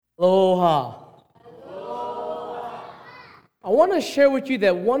Aloha. I want to share with you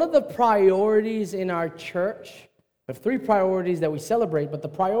that one of the priorities in our church, we have three priorities that we celebrate, but the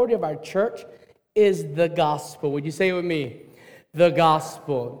priority of our church is the gospel. Would you say it with me? The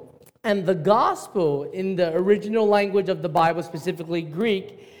gospel. And the gospel in the original language of the Bible, specifically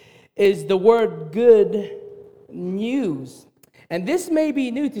Greek, is the word good news. And this may be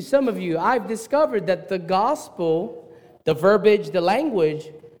new to some of you. I've discovered that the gospel, the verbiage, the language,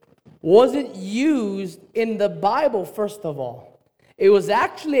 wasn't used in the Bible, first of all. It was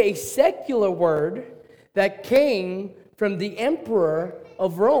actually a secular word that came from the emperor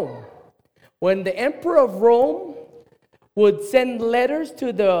of Rome. When the emperor of Rome would send letters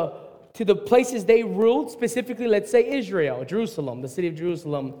to the places they ruled, specifically, let's say Israel, Jerusalem, the city of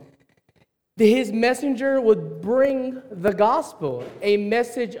Jerusalem, his messenger would bring the gospel, a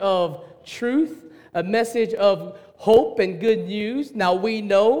message of truth, a message of hope and good news. Now we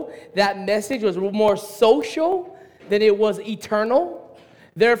know that message was more social than it was eternal.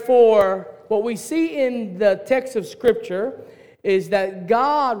 Therefore, what we see in the text of Scripture is that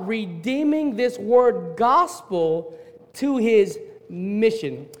God redeeming this word gospel to his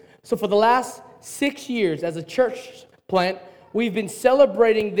mission. So for the last 6 years as a church plant, we've been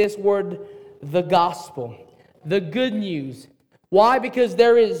celebrating this word, the gospel, the good news. Why? Because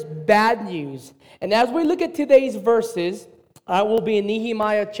there is bad news. And as we look at today's verses, I will be in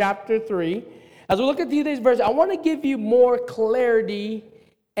Nehemiah chapter 3. As we look at today's verses, I want to give you more clarity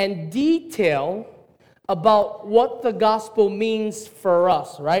and detail about what the gospel means for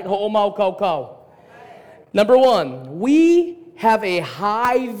us, right? Ho'omau kau kau. Number one, we have a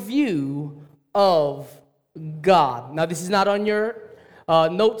high view of God. Now, this is not on your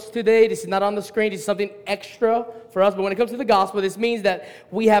notes today. This is not on the screen. This is something extra for us. But when it comes to the gospel, this means that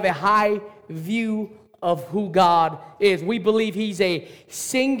we have a high view of who God is. We believe he's a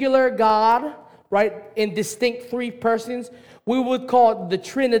singular God, right, in distinct three persons. We would call it the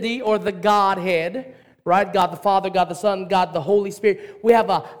Trinity or the Godhead, right? God the Father, God the Son, God the Holy Spirit. We have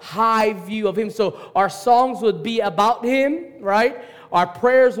a high view of him. So our songs would be about him, right? Our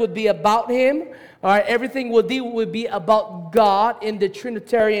prayers would be about him. All right, everything would be about God in the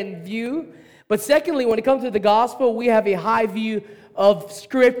Trinitarian view. But secondly, when it comes to the gospel, we have a high view of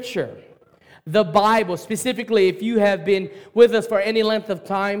Scripture. The Bible, specifically, if you have been with us for any length of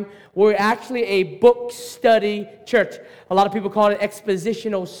time, we're actually a book study church. A lot of people call it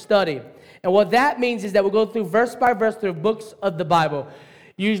expositional study. And what that means is that we'll go through verse by verse through books of the Bible.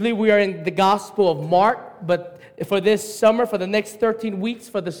 Usually we are in the Gospel of Mark, but for this summer, for the next 13 weeks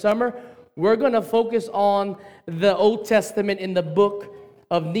for the summer, we're going to focus on the Old Testament in the book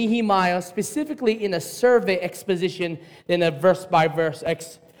of Nehemiah, specifically in a survey exposition than a verse-by-verse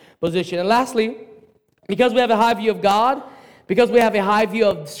exposition. And lastly, because we have a high view of God, because we have a high view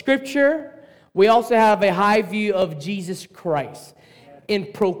of Scripture, we also have a high view of Jesus Christ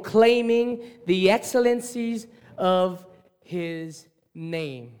in proclaiming the excellencies of his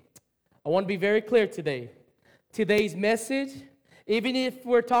name. I want to be very clear today. Today's message, even if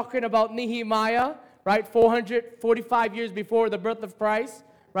we're talking about Nehemiah, right, 445 years before the birth of Christ,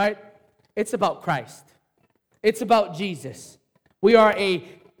 right, it's about Christ. It's about Jesus. We are a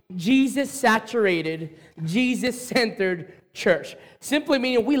Jesus-saturated, Jesus-centered church. Simply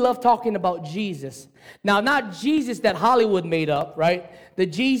meaning we love talking about Jesus. Now, not Jesus that Hollywood made up, right? The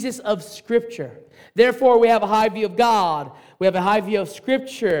Jesus of Scripture. Therefore, we have a high view of God. We have a high view of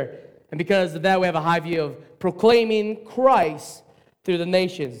Scripture. And because of that, we have a high view of proclaiming Christ through the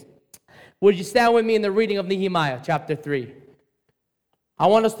nations. Would you stand with me in the reading of Nehemiah chapter 3? I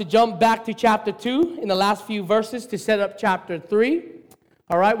want us to jump back to chapter 2 in the last few verses to set up chapter 3.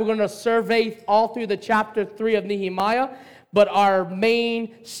 All right, we're going to survey all through the chapter 3 of Nehemiah, but our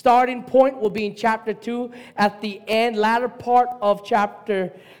main starting point will be in chapter 2 at the end, latter part of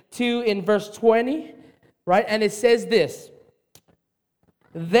chapter 2 in verse 20, right? And it says this,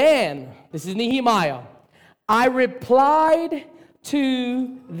 "Then," this is Nehemiah, "I replied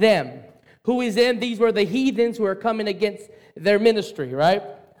to them." Who is them? These were the heathens who are coming against their ministry, right?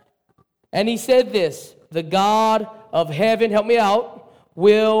 And he said this, "The God of heaven," help me out,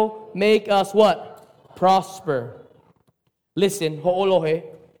 "will make us" what? Prosper. Listen, ho'olohe.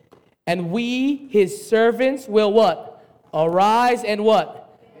 "And we, his servants, will" what? Arise and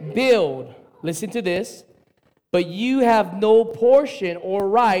what? Build. Listen to this. "But you have no portion or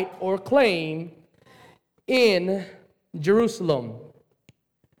right or claim in Jerusalem."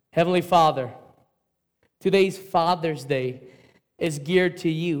 Heavenly Father, today's Father's Day is geared to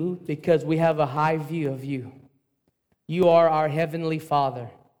you because we have a high view of you. You are our Heavenly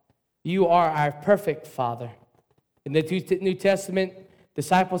Father. You are our perfect Father. In the New Testament,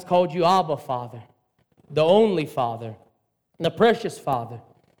 disciples called you Abba, Father, the only Father, the precious Father,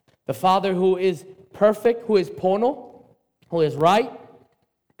 the Father who is perfect, who is pono, who is right,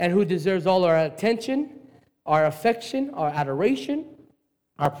 and who deserves all our attention, our affection, our adoration,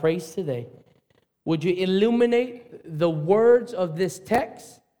 our praise today. Would you illuminate the words of this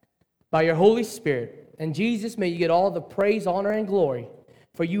text by your Holy Spirit? And Jesus, may you get all the praise, honor, and glory,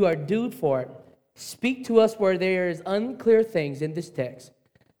 for you are due for it. Speak to us where there is unclear things in this text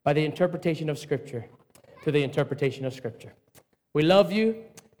by the interpretation of Scripture, to the interpretation of Scripture. We love you.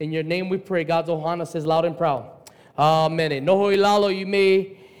 In your name we pray. God's Ohana says loud and proud. Amen. Noho ilalo, you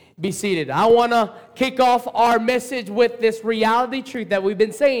may be seated. I want to kick off our message with this reality truth that we've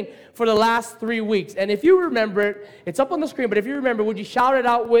been saying for the last 3 weeks. And if you remember it, it's up on the screen, but if you remember, would you shout it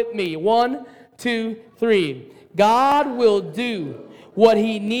out with me? 1, 2, 3. God will do what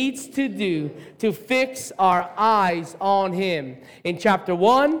he needs to do to fix our eyes on him. In chapter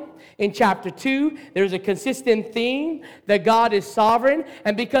 1, in chapter 2, there's a consistent theme that God is sovereign,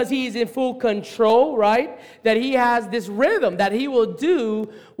 and because he is in full control, right, that he has this rhythm that he will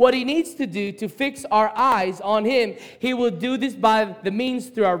do what he needs to do to fix our eyes on him. He will do this by the means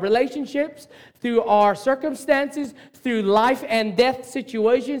through our relationships, through our circumstances, through life and death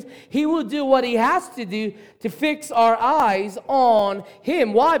situations. He will do what he has to do to fix our eyes on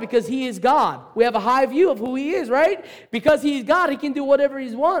him. Why? Because he is God. We have a high view of who he is, right? Because he is God, he can do whatever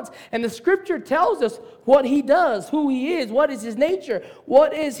he wants. And the scripture tells us what he does, who he is, what is his nature,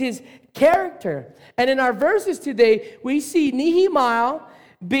 what is his character. And in our verses today, we see Nehemiah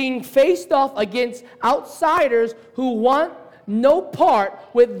being faced off against outsiders who want no part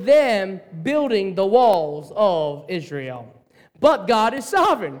with them building the walls of Israel. But God is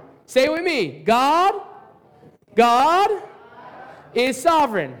sovereign. Say it with me. God is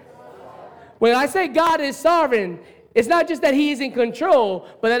sovereign. When I say God is sovereign, it's not just that he is in control,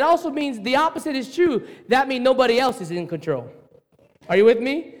 but that also means the opposite is true. That means nobody else is in control. Are you with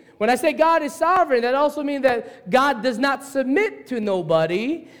me? When I say God is sovereign, that also means that God does not submit to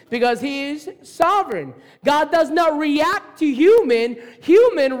nobody because he is sovereign. God does not react to human.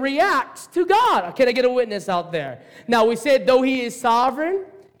 Human reacts to God. Can I get a witness out there? Now, we said though he is sovereign,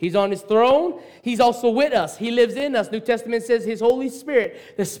 he's on his throne, he's also with us. He lives in us. New Testament says his Holy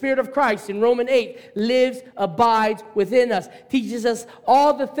Spirit, the Spirit of Christ in Romans 8, lives, abides within us, teaches us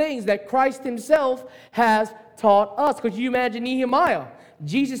all the things that Christ himself has taught us. Could you imagine Nehemiah?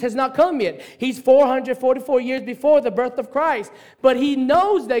 Jesus has not come yet. He's 444 years before the birth of Christ. But he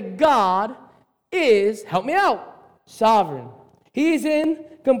knows that God is, help me out, sovereign. He is in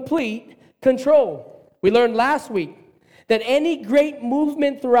complete control. We learned last week that any great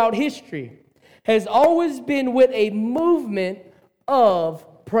movement throughout history has always been with a movement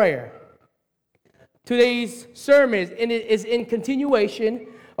of prayer. Today's sermon is in continuation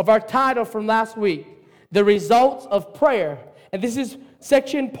of our title from last week, The Results of Prayer. And this is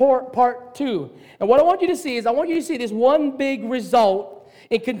section part 2. And what I want you to see is I want you to see this one big result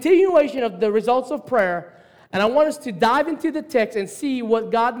in continuation of the results of prayer. And I want us to dive into the text and see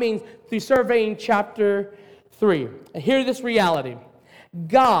what God means through surveying chapter 3. And hear this reality.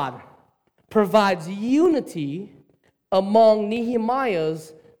 God provides unity among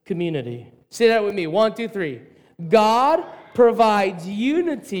Nehemiah's community. Say that with me. 1, 2, 3. God provides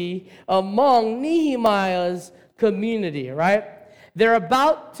unity among Nehemiah's community, right? They're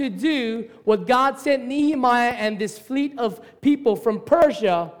about to do what God sent Nehemiah and this fleet of people from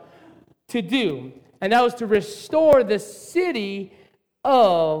Persia to do. And that was to restore the city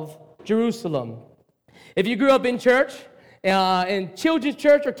of Jerusalem. If you grew up in church, in children's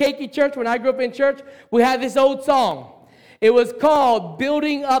church or Keiki church, when I grew up in church, we had this old song. It was called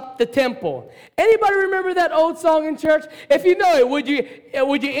Building Up the Temple. Anybody remember that old song in church? If you know it, would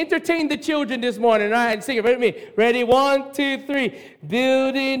you entertain the children this morning? All right, sing it with me. Ready? 1, 2, 3.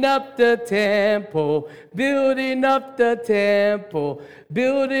 Building up the temple, building up the temple,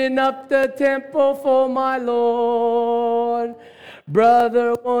 building up the temple for my Lord.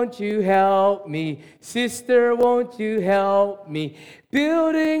 Brother, won't you help me? Sister, won't you help me?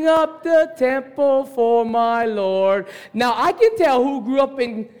 Building up the temple for my Lord. Now, I can tell who grew up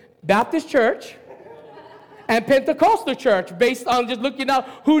in Baptist church and Pentecostal church based on just looking out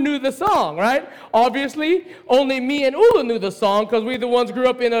who knew the song, right? Obviously, only me and Ula knew the song because we're the ones who grew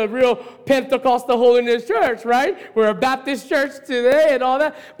up in a real Pentecostal holiness church, right? We're a Baptist church today and all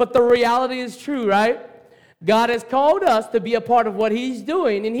that. But the reality is true, right? God has called us to be a part of what he's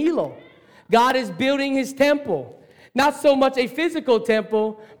doing in Hilo. God is building his temple. Not so much a physical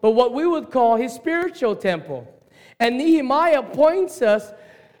temple, but what we would call his spiritual temple. And Nehemiah points us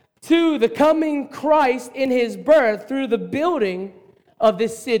to the coming Christ in his birth through the building of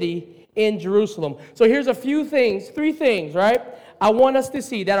this city in Jerusalem. So here's a few things, 3 things, right? I want us to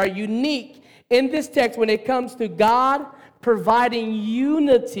see that are unique in this text when it comes to God providing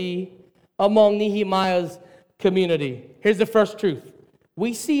unity among Nehemiah's community. Here's the first truth.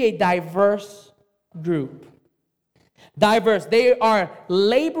 We see a diverse group. Diverse. They are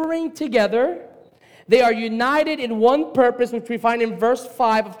laboring together. They are united in one purpose, which we find in verse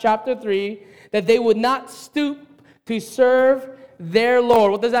 5 of chapter 3, that they would not stoop to serve their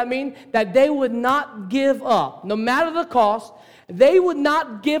Lord. What does that mean? That they would not give up. No matter the cost, they would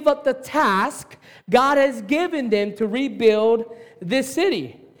not give up the task God has given them to rebuild this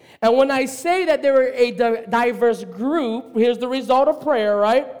city. And when I say that they were a diverse group, here's the result of prayer,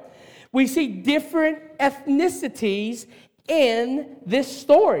 right? We see different ethnicities in this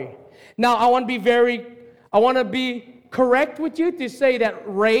story. Now, I want to be correct with you to say that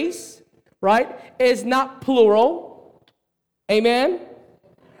race, right, is not plural. Amen?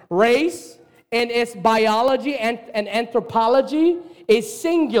 Race and its biology and anthropology is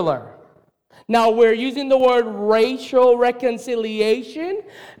singular. Now, we're using the word racial reconciliation,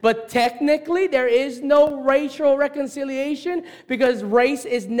 but technically there is no racial reconciliation because race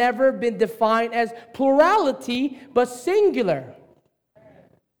has never been defined as plurality, but singular.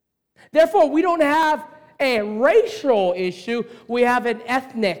 Therefore, we don't have a racial issue, we have an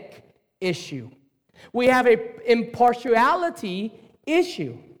ethnic issue. We have an impartiality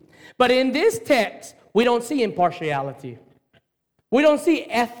issue. But in this text, we don't see impartiality. We don't see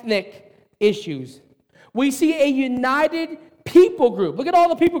ethnic issues. We see a united people group. Look at all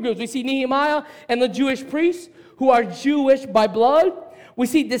the people groups. We see Nehemiah and the Jewish priests who are Jewish by blood. We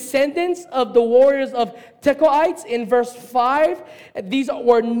see descendants of the warriors of Tekoites in verse 5. These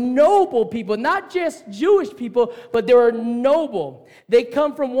were noble people, not just Jewish people, but they were noble. They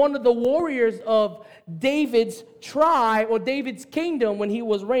come from one of the warriors of David's tribe or David's kingdom when he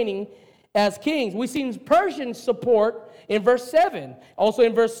was reigning as kings. We see Persian support in verse 7. Also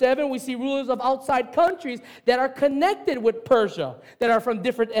in verse 7, we see rulers of outside countries that are connected with Persia, that are from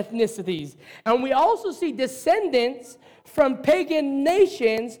different ethnicities. And we also see descendants from pagan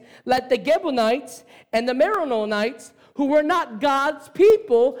nations like the Gibeonites and the Merononites, who were not God's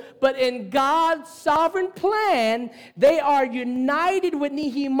people, but in God's sovereign plan, they are united with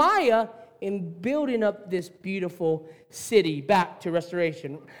Nehemiah in building up this beautiful city back to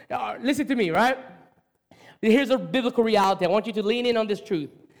restoration. Listen to me, right? Here's a biblical reality. I want you to lean in on this truth.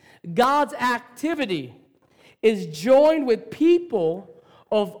 God's activity is joined with people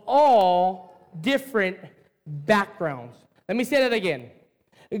of all different backgrounds. Let me say that again.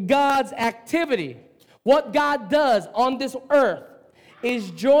 God's activity, what God does on this earth,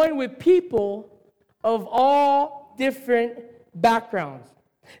 is joined with people of all different backgrounds.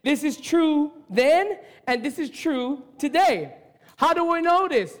 This is true then, and this is true today. How do we know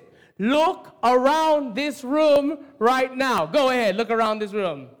this? Look around this room right now. Go ahead, look around this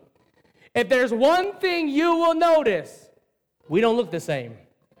room. If there's one thing you will notice, we don't look the same,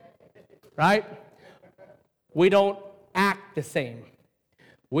 right? We don't act the same.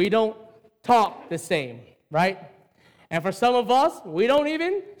 We don't talk the same, right? And for some of us, we don't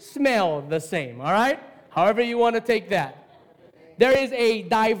even smell the same, all right? However you want to take that. There is a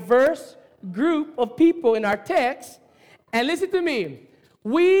diverse group of people in our text, and listen to me.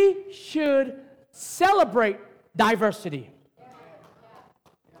 We should celebrate diversity.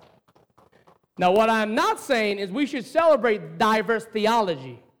 Now, what I'm not saying is we should celebrate diverse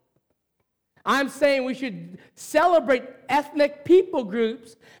theology. I'm saying we should celebrate ethnic people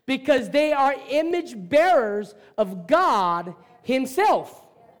groups because they are image bearers of God Himself.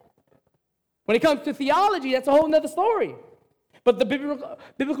 When it comes to theology, that's a whole other story. But the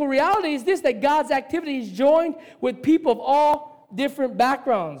biblical reality is this, that God's activity is joined with people of all different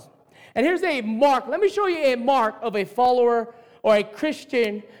backgrounds. And here's a mark. Let me show you a mark of a follower or a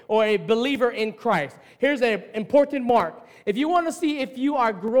Christian or a believer in Christ. Here's an important mark. If you want to see if you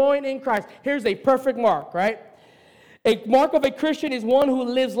are growing in Christ, here's a perfect mark, right? A mark of a Christian is one who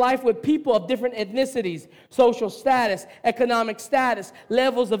lives life with people of different ethnicities, social status, economic status,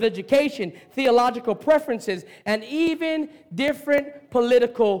 levels of education, theological preferences, and even different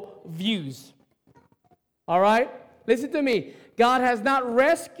political views. All right? Listen to me. God has not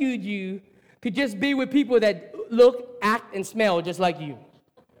rescued you to just be with people that look, act, and smell just like you.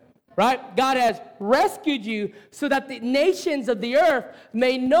 Right? God has rescued you so that the nations of the earth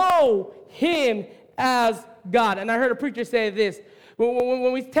may know Him as God. And I heard a preacher say this.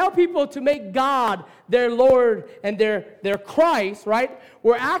 When we tell people to make God their Lord and their Christ, right,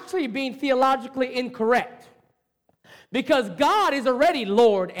 we're actually being theologically incorrect. Because God is already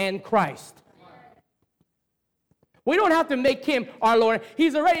Lord and Christ. We don't have to make him our Lord.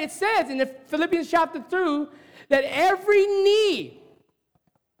 He's already, it says in Philippians chapter 2, that every knee,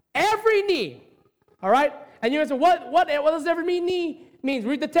 all right? And you're going to say, what does every knee mean?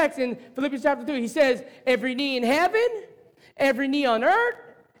 Read the text in Philippians chapter 2. He says, every knee in heaven, every knee on earth,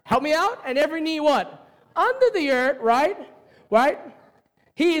 help me out, and every knee what? Under the earth, right? Right?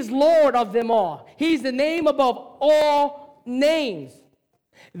 He is Lord of them all. He's the name above all names.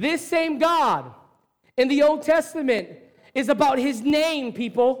 This same God in the Old Testament is about his name,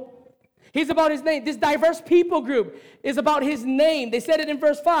 people. He's about his name. This diverse people group is about his name. They said it in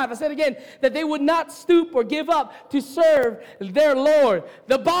verse 5. I said again, that they would not stoop or give up to serve their Lord.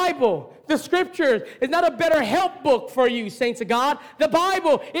 The Bible, the scriptures, is not a better help book for you, saints of God. The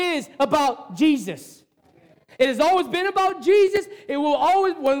Bible is about Jesus. It has always been about Jesus. It will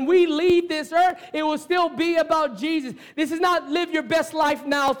always, when we leave this earth, it will still be about Jesus. This is not live your best life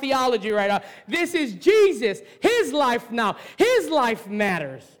now theology right now. This is Jesus, his life now. His life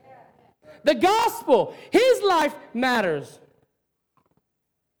matters. The gospel, his life matters.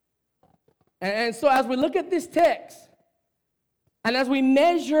 And so as we look at this text, and as we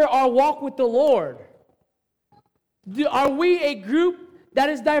measure our walk with the Lord, are we a group that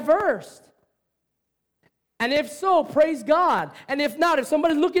is diverse? And if so, praise God. And if not, if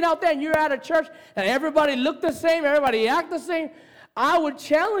somebody's looking out there and you're at a church and everybody look the same, everybody act the same, I would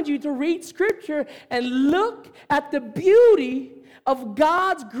challenge you to read Scripture and look at the beauty of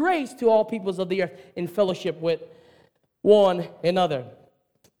God's grace to all peoples of the earth in fellowship with one another.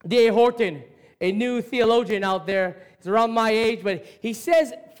 D.A. Horton, a new theologian out there, is around my age, but he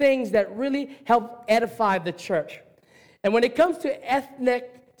says things that really help edify the church. And when it comes to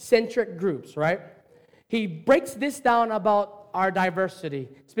ethnic-centric groups, right, he breaks this down about our diversity,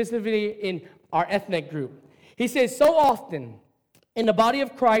 specifically in our ethnic group. He says, so often in the body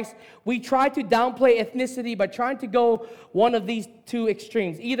of Christ, we try to downplay ethnicity by trying to go one of these two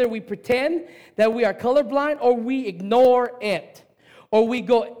extremes. Either we pretend that we are colorblind or we ignore it. Or we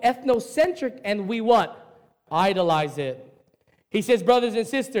go ethnocentric and we what? Idolize it. He says, brothers and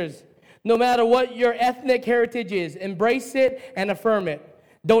sisters, no matter what your ethnic heritage is, embrace it and affirm it.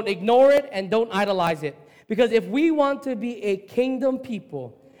 Don't ignore it and don't idolize it. Because if we want to be a kingdom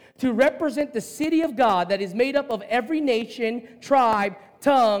people, to represent the city of God that is made up of every nation, tribe,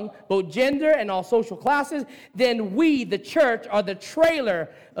 tongue, both gender and all social classes, then we, the church, are the trailer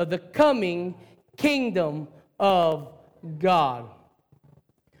of the coming kingdom of God.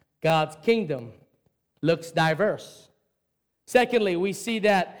 God's kingdom looks diverse. Secondly, we see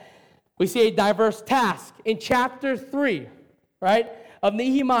a diverse task. In chapter 3, right, of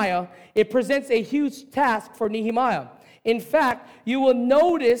Nehemiah, it presents a huge task for Nehemiah. In fact, you will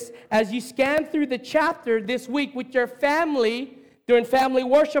notice as you scan through the chapter this week with your family, during family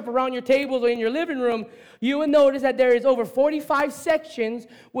worship around your tables or in your living room, you will notice that there is over 45 sections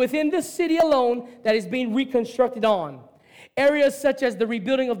within the city alone that is being reconstructed on. Areas such as the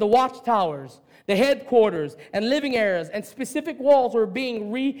rebuilding of the watchtowers, the headquarters, and living areas, and specific walls are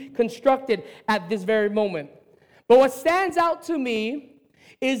being reconstructed at this very moment. But what stands out to me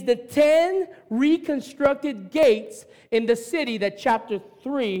is the 10 reconstructed gates in the city that chapter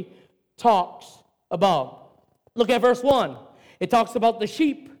 3 talks about. Look at verse 1. It talks about the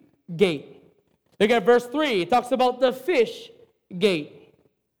sheep gate. Look at verse 3. It talks about the fish gate.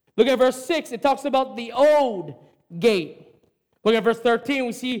 Look at verse 6. It talks about the old gate. Look at verse 13.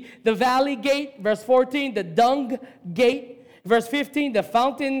 We see the valley gate. Verse 14, the dung gate. Verse 15, the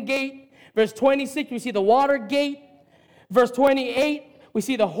fountain gate. Verse 26, we see the water gate. Verse 28, we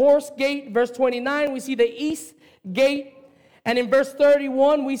see the horse gate. Verse 29, we see the east gate. And in verse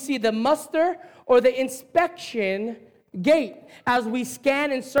 31, we see the muster or the inspection gate. As we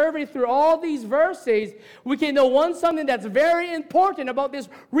scan and survey through all these verses, we can know something that's very important about this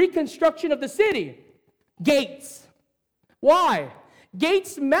reconstruction of the city. Gates. Why?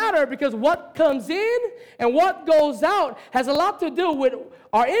 Gates matter because what comes in and what goes out has a lot to do with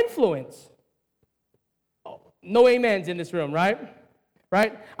our influence. No amens in this room, right?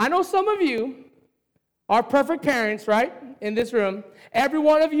 Right? I know some of you are perfect parents, right? In this room. Every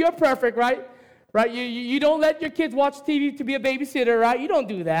one of you are perfect, right? Right? You don't let your kids watch TV to be a babysitter, right? You don't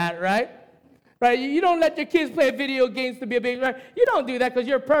do that, right? Right? You don't let your kids play video games to be a babysitter. Right? You don't do that because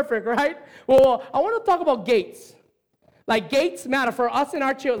you're perfect, right? Well, I want to talk about gates. Like gates matter for us and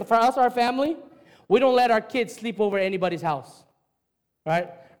our children, for us, our family. We don't let our kids sleep over at anybody's house, right?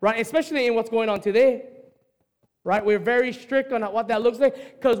 Right? Especially in what's going on today. Right? We're very strict on what that looks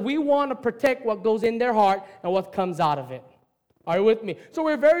like because we want to protect what goes in their heart and what comes out of it. Are you with me? So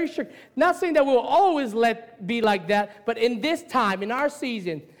we're very strict. Not saying that we'll always be like that, but in this time, in our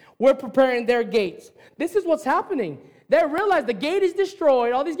season, we're preparing their gates. This is what's happening. They realize the gate is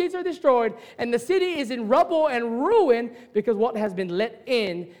destroyed, all these gates are destroyed, and the city is in rubble and ruin because what has been let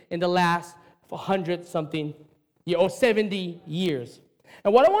in the last 100-something year or 70 years.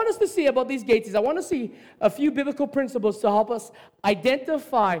 And what I want us to see about these gates is I want to see a few biblical principles to help us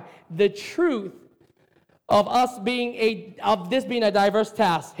identify the truth of this being a diverse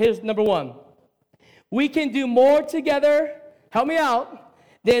task. Here's number one. We can do more together, help me out,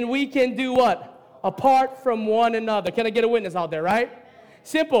 than we can do what? Apart from one another. Can I get a witness out there, right?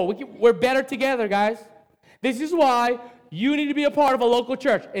 Simple. We're better together, guys. This is why you need to be a part of a local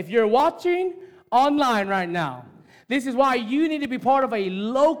church. If you're watching online right now, this is why you need to be part of a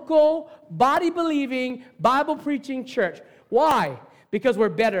local, body-believing, Bible-preaching church. Why? Because we're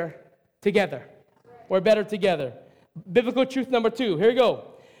better together. We're better together. Biblical truth number 2. Here we go.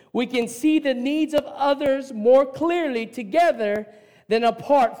 We can see the needs of others more clearly together than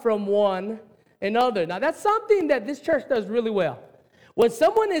apart from one another. Now, that's something that this church does really well. When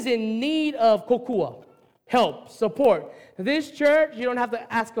someone is in need of kokua, help, support, this church, you don't have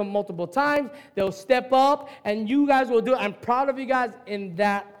to ask them multiple times. They'll step up, and you guys will do it. I'm proud of you guys in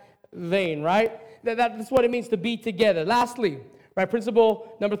that vein, right? That's what it means to be together. Lastly, right,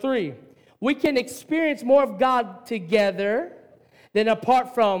 principle number 3. We can experience more of God together than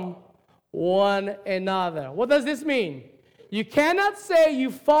apart from one another. What does this mean? You cannot say you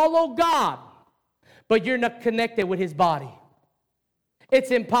follow God, but you're not connected with His body.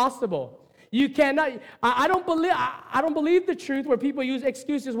 It's impossible. You cannot. I don't believe the truth where people use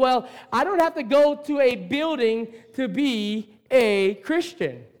excuses. Well, I don't have to go to a building to be a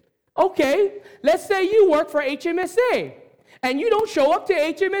Christian. Okay, let's say you work for HMSA and you don't show up to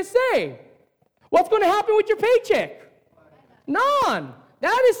HMSA. What's going to happen with your paycheck? None.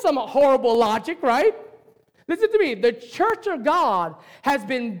 That is some horrible logic, right? Listen to me. The church of God has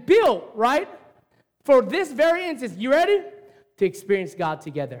been built, right, for this very instance. You ready? To experience God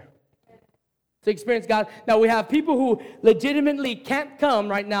together. To experience God. Now, we have people who legitimately can't come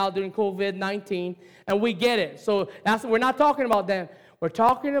right now during COVID-19, and we get it. So we're not talking about them. We're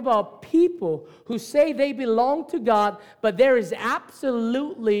talking about people who say they belong to God, but there is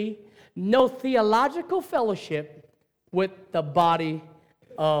absolutely no theological fellowship with the body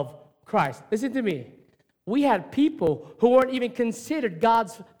of Christ. Listen to me. We had people who weren't even considered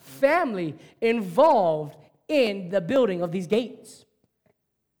God's family involved in the building of these gates.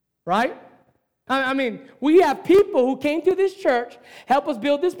 Right? I mean, we have people who came to this church, help us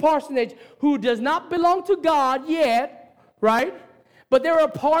build this parsonage, who does not belong to God yet, right? But they're a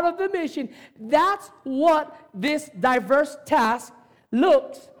part of the mission. That's what this diverse task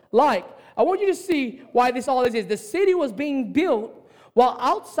looks like. I want you to see why this all is. The city was being built while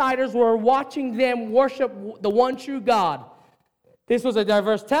outsiders were watching them worship the one true God. This was a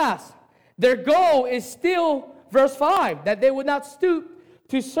diverse task. Their goal is still, verse 5, that they would not stoop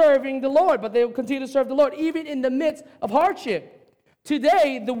to serving the Lord, but they will continue to serve the Lord even in the midst of hardship.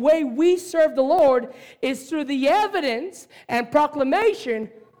 Today, the way we serve the Lord is through the evidence and proclamation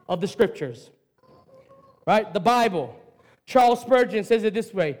of the Scriptures. Right? The Bible. Charles Spurgeon says it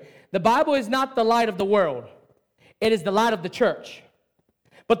this way. The Bible is not the light of the world. It is the light of the church.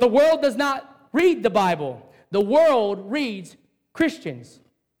 But the world does not read the Bible. The world reads Christians.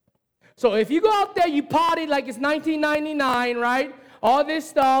 So if you go out there, you party like it's 1999, right? All this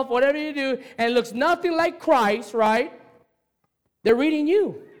stuff, whatever you do, and it looks nothing like Christ, right? They're reading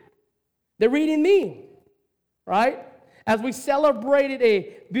you. They're reading me, right? As we celebrated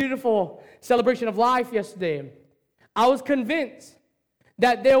a beautiful celebration of life yesterday, I was convinced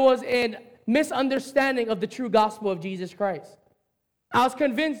that there was a misunderstanding of the true gospel of Jesus Christ. I was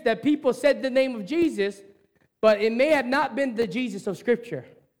convinced that people said the name of Jesus, but it may have not been the Jesus of Scripture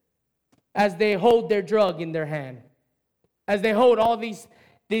as they hold their drug in their hand, as they hold all these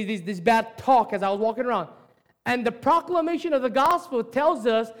bad talk as I was walking around. And the proclamation of the gospel tells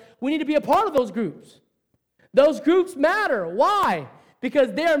us we need to be a part of those groups. Those groups matter. Why?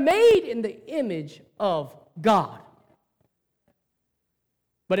 Because they're made in the image of God.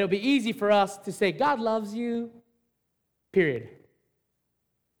 But it'll be easy for us to say, God loves you, period.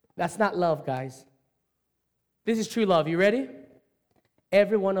 That's not love, guys. This is true love. You ready?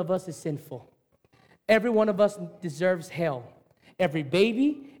 Every one of us is sinful. Every one of us deserves hell. Every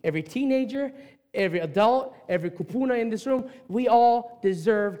baby, every teenager, every adult, every kupuna in this room, we all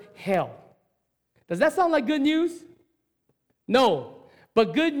deserve hell. Does that sound like good news? No.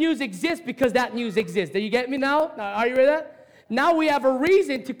 But good news exists because that news exists. Do you get me now? Are you ready for that? Now we have a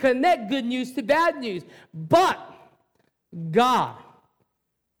reason to connect good news to bad news. But God,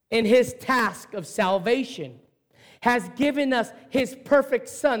 in His task of salvation, has given us his perfect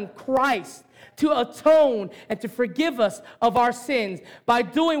Son, Christ, to atone and to forgive us of our sins by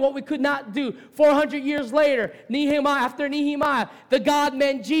doing what we could not do. 400 years later, after Nehemiah, the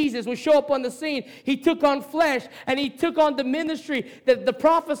God-man Jesus would show up on the scene. He took on flesh, and he took on the ministry that the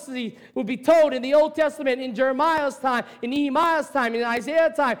prophecy would be told in the Old Testament, in Jeremiah's time, in Nehemiah's time, in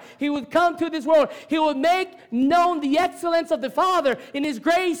Isaiah's time. He would come to this world. He would make known the excellence of the Father in his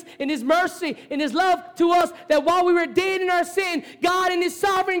grace, in his mercy, in his love to us, that while we were dead in our sin, God in his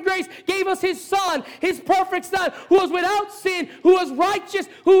sovereign grace gave us his Son, his perfect Son, who was without sin, who was righteous,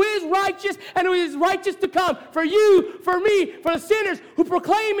 who is righteous, and who is righteous to come. For you, for me, for the sinners who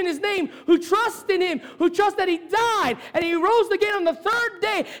proclaim in his name, who trust in him, who trust that he died and he rose again on the third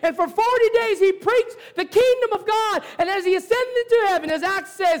day. And for 40 days he preached the kingdom of God. And as he ascended into heaven, as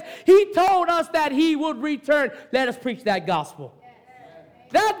Acts says, he told us that he would return. Let us preach that gospel.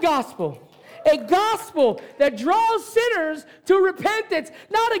 That gospel. A gospel that draws sinners to repentance.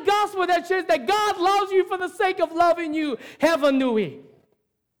 Not a gospel that says that God loves you for the sake of loving you. Heaven knew it.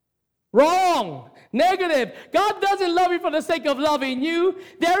 Wrong. Negative. God doesn't love you for the sake of loving you.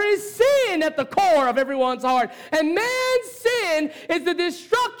 There is sin at the core of everyone's heart. And man's sin is the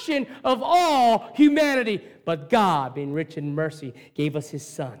destruction of all humanity. But God, being rich in mercy, gave us his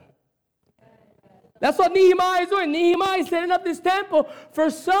Son. That's what Nehemiah is doing. Nehemiah is setting up this temple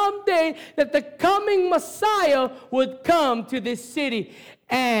for someday that the coming Messiah would come to this city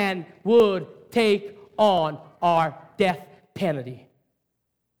and would take on our death penalty.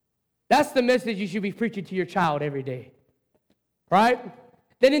 That's the message you should be preaching to your child every day. Right?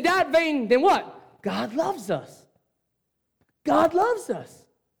 Then in that vein, then what? God loves us. God loves us.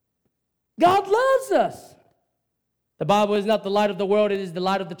 God loves us. The Bible is not the light of the world, it is the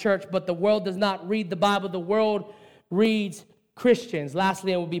light of the church, but the world does not read the Bible. The world reads Christians.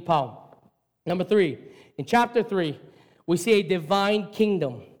 Lastly, it will be Paul. Number 3, in chapter 3, we see a divine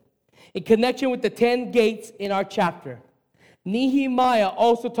kingdom. In connection with the 10 gates in our chapter, Nehemiah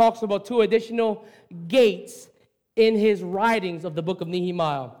also talks about 2 additional gates in his writings of the book of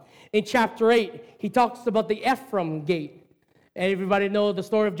Nehemiah. In chapter 8, he talks about the Ephraim gate. Everybody know the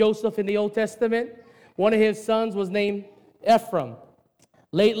story of Joseph in the Old Testament? One of his sons was named Ephraim.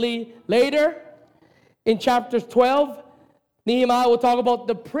 Later, in chapter 12, Nehemiah will talk about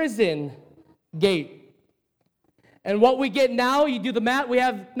the prison gate. And what we get now, you do the math, we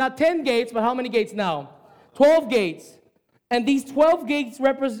have not 10 gates, but how many gates now? 12 gates. And these 12 gates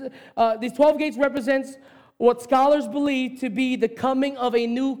represents what scholars believe to be the coming of a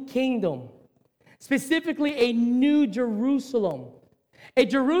new kingdom. Specifically, a new Jerusalem. A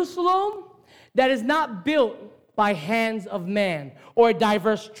Jerusalem that is not built by hands of man or a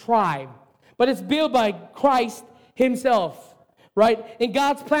diverse tribe, but it's built by Christ himself, right? In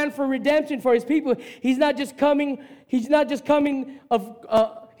God's plan for redemption for his people, he's not just coming for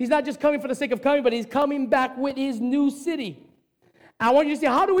the sake of coming, but he's coming back with his new city. I want you to see,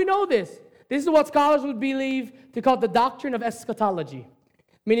 how do we know this? This is what scholars would believe to call the doctrine of eschatology,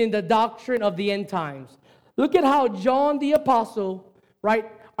 meaning the doctrine of the end times. Look at how John the Apostle, right,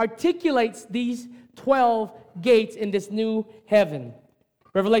 articulates these 12 gates in this new heaven.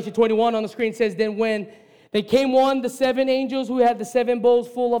 Revelation 21 on the screen says, Then when they came the 7 angels who had the 7 bowls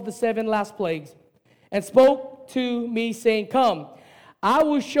full of the 7 last plagues, and spoke to me, saying, Come, I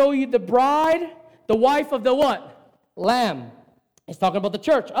will show you the bride, the wife of the what? Lamb. He's talking about the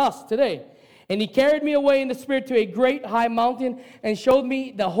church, us today. And he carried me away in the spirit to a great high mountain and showed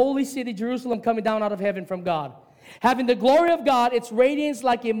me the holy city, Jerusalem, coming down out of heaven from God, having the glory of God, its radiance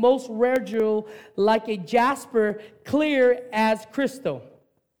like a most rare jewel, like a jasper, clear as crystal.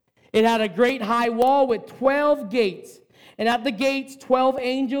 It had a great high wall with 12 gates, and at the gates 12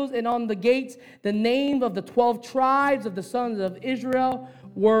 angels, and on the gates the names of the 12 tribes of the sons of Israel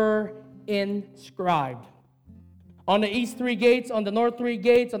were inscribed. On the east 3 gates, on the north 3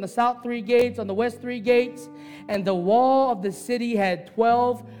 gates, on the south 3 gates, on the west 3 gates, and the wall of the city had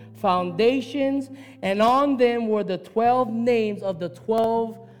 12 foundations, and on them were the 12 names of the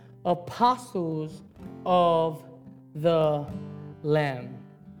 12 apostles of the Lamb.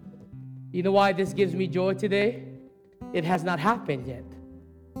 You know why this gives me joy today? It has not happened yet.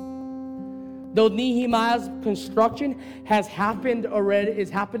 Though Nehemiah's construction has happened already, is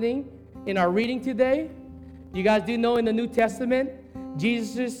happening in our reading today. You guys do know in the New Testament,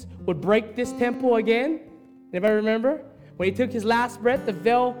 Jesus would break this temple again. Anybody remember? When he took his last breath, the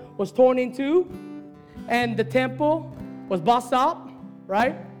veil was torn in two, and the temple was bust up,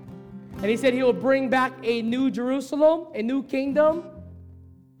 right? And he said he will bring back a new Jerusalem, a new kingdom.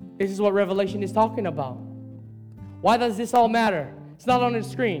 This is what Revelation is talking about. Why does this all matter? It's not on the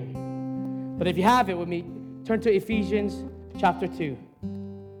screen. But if you have it with me, turn to Ephesians chapter 2.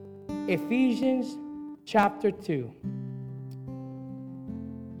 Ephesians chapter 2.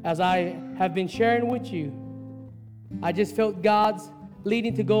 As I have been sharing with you, I just felt God's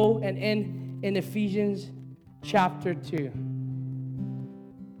leading to go and end in Ephesians chapter 2.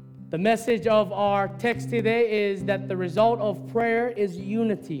 The message of our text today is that the result of prayer is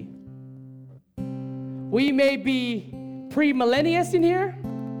unity. We may be pre-millennials in here,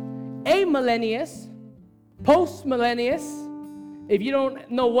 amillennials, post-millennials. If you don't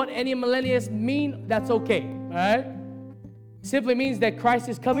know what any millennials mean, that's okay, all right? Simply means that Christ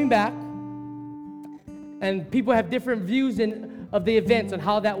is coming back, and people have different views of the events and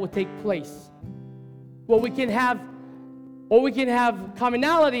how that will take place. What we can have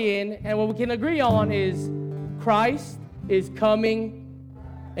commonality in and what we can agree on is Christ is coming,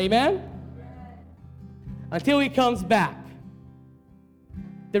 amen? Until he comes back.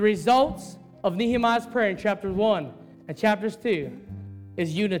 The results of Nehemiah's prayer in chapters 1 and chapters 2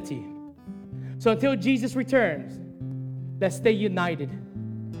 is unity. So until Jesus returns, let's stay united.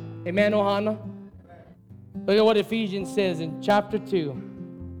 Amen, Ohana? Look at what Ephesians says in chapter 2.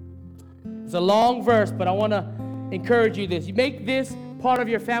 It's a long verse, but I want to encourage you this. You make this part of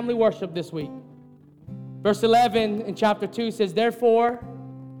your family worship this week. Verse 11 in chapter 2 says, therefore,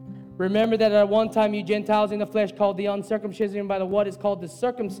 remember that at one time you Gentiles in the flesh called the uncircumcision by the what is called the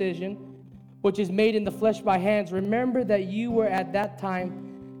circumcision, which is made in the flesh by hands. Remember that you were at that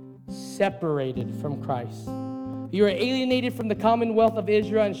time separated from Christ. You were alienated from the commonwealth of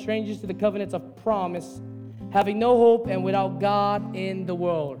Israel and strangers to the covenants of promise, having no hope and without God in the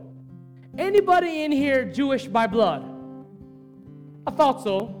world. Anybody in here Jewish by blood? I thought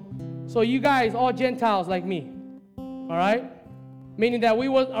so. So you guys, all Gentiles like me. All right? Meaning that we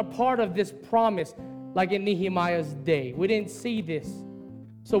weren't a part of this promise like in Nehemiah's day. We didn't see this.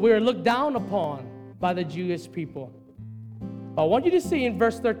 So we were looked down upon by the Jewish people. I want you to see in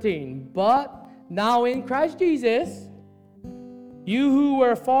verse 13, but now in Christ Jesus, you who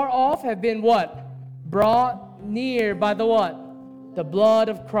were far off have been what? Brought near by the what? The blood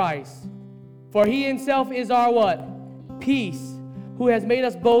of Christ. For he himself is our what? Peace, who has made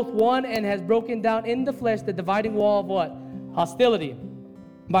us both one and has broken down in the flesh the dividing wall of what? Hostility.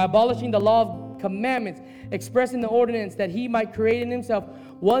 By abolishing the law of commandments, expressing the ordinance that he might create in himself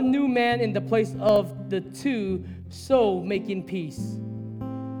one new man in the place of the two, so making peace.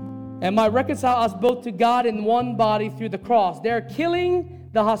 And might reconcile us both to God in one body through the cross. They're killing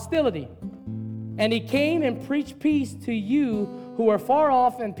the hostility. And he came and preached peace to you who are far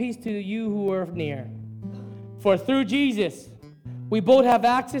off and peace to you who are near. For through Jesus, we both have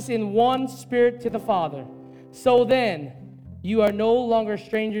access in one spirit to the Father. So then, you are no longer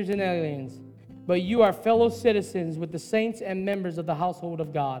strangers and aliens, but you are fellow citizens with the saints and members of the household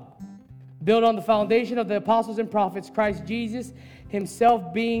of God. Built on the foundation of the apostles and prophets, Christ Jesus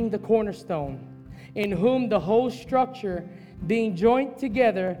himself being the cornerstone, in whom the whole structure, being joined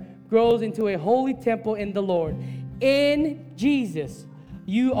together, grows into a holy temple in the Lord. In Jesus,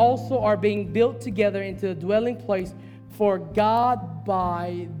 you also are being built together into a dwelling place for God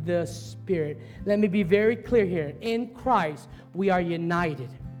by the Spirit. Let me be very clear here. In Christ, we are united.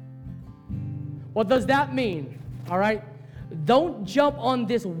 What does that mean? All right? Don't jump on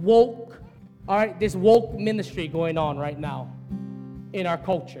this woke, all right, this woke ministry going on right now in our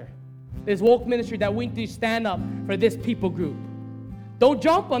culture. This woke ministry that we need to stand up for this people group. Don't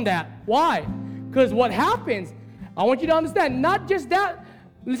jump on that. Why? Because what happens, I want you to understand, not just that.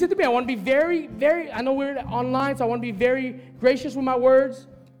 Listen to me. I want to be I know we're online, so I want to be very gracious with my words.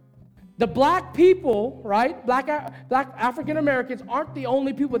 The black people, right, black African Americans aren't the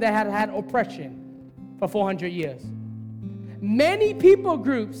only people that had oppression for 400 years. Many people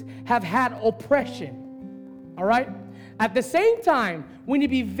groups have had oppression, all right? At the same time, we need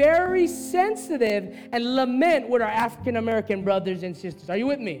to be very sensitive and lament with our African American brothers and sisters. Are you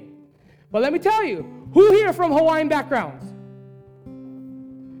with me? But let me tell you, who here from Hawaiian backgrounds?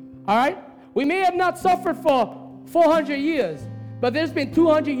 All right? We may have not suffered for 400 years, but there's been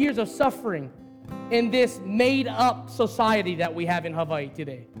 200 years of suffering in this made-up society that we have in Hawaii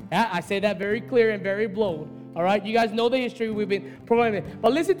today. I say that very clear and very bold. All right? You guys know the history we've been proclaiming.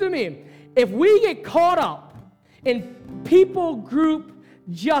 But listen to me. If we get caught up in people group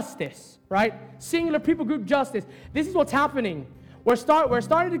justice, right? Singular people group justice, this is what's happening. We're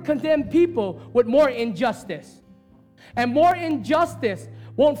starting to condemn people with more injustice. And more injustice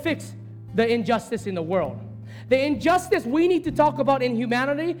won't fix the injustice in the world. The injustice we need to talk about in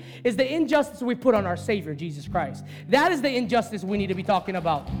humanity is the injustice we put on our Savior, Jesus Christ. That is the injustice we need to be talking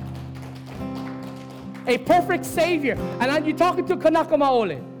about. A perfect Savior. And you're talking to Kanaka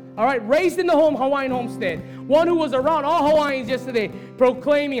Maole, all right, raised in the Hawaiian homestead, one who was around all Hawaiians yesterday,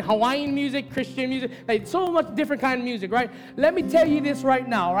 proclaiming Hawaiian music, Christian music, like so much different kind of music, right? Let me tell you this right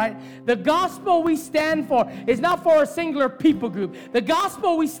now, right? The gospel we stand for is not for a singular people group. The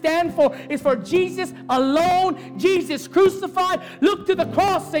gospel we stand for is for Jesus alone, Jesus crucified. Look to the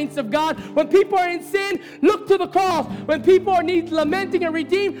cross, saints of God. When people are in sin, look to the cross. When people are need lamenting and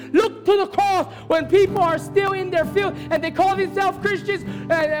redeemed, look to the cross. When people are still in their field and they call themselves Christians,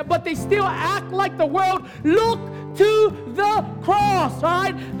 but they still act like the world, look to the cross, all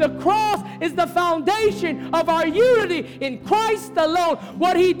right? The cross is the foundation of our unity in Christ alone.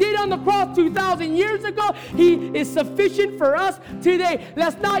 What he did on the cross 2,000 years ago, he is sufficient for us today.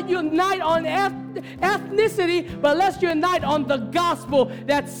 Let's not unite on ethnicity, but let's unite on the gospel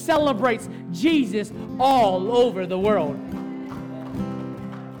that celebrates Jesus all over the world.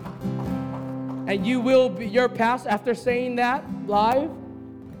 And you will be, your past, after saying that live,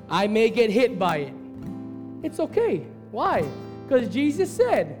 I may get hit by it. It's okay. Why? Because Jesus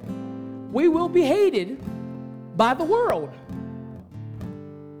said, we will be hated by the world.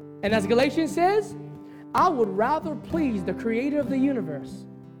 And as Galatians says, I would rather please the creator of the universe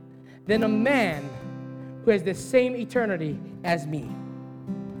than a man who has the same eternity as me.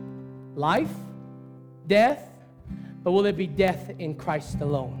 Life, death, but will it be death in Christ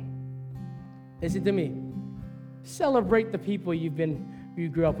alone? Listen to me. Celebrate the people you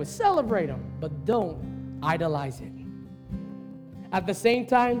grew up with. Celebrate them, but don't idolize it. At the same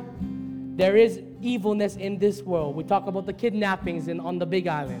time, there is evilness in this world. We talk about the kidnappings on the Big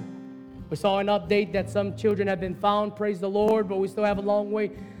Island. We saw an update that some children have been found, praise the Lord, but we still have a long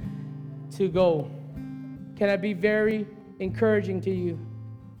way to go. Can I be very encouraging to you?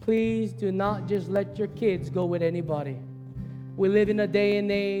 Please do not just let your kids go with anybody. We live in a day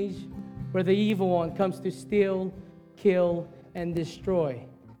and age where the evil one comes to steal, kill, and destroy.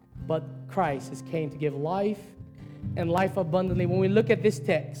 But Christ has came to give life and life abundantly. When we look at this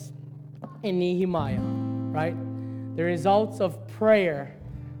text in Nehemiah, right? The results of prayer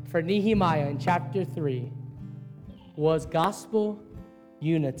for Nehemiah in chapter 3 was gospel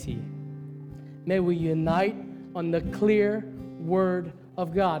unity. May we unite on the clear word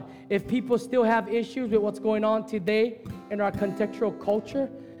of God. If people still have issues with what's going on today in our contextual culture,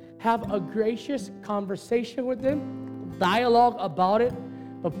 have a gracious conversation with them, dialogue about it,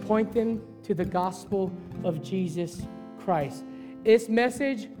 but point them to the gospel of Jesus Christ. Its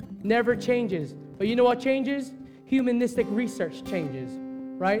message never changes. But you know what changes? Humanistic research changes,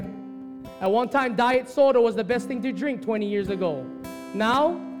 right? At one time, diet soda was the best thing to drink 20 years ago.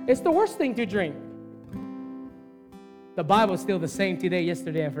 Now, it's the worst thing to drink. The Bible is still the same today,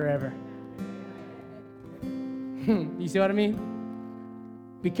 yesterday, and forever. You see what I mean?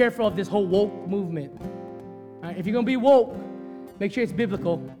 Be careful of this whole woke movement. All right? If you're going to be woke, make sure it's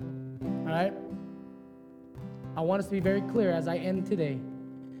biblical. All right? I want us to be very clear as I end today.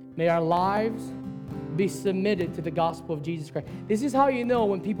 May our lives be submitted to the gospel of Jesus Christ. This is how you know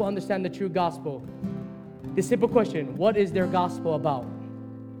when people understand the true gospel. The simple question, what is their gospel about?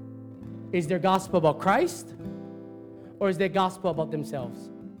 Is their gospel about Christ? Or is their gospel about themselves?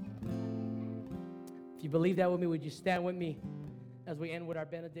 If you believe that with me, would you stand with me as we end with our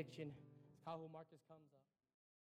benediction? Kahu Marcus comes up.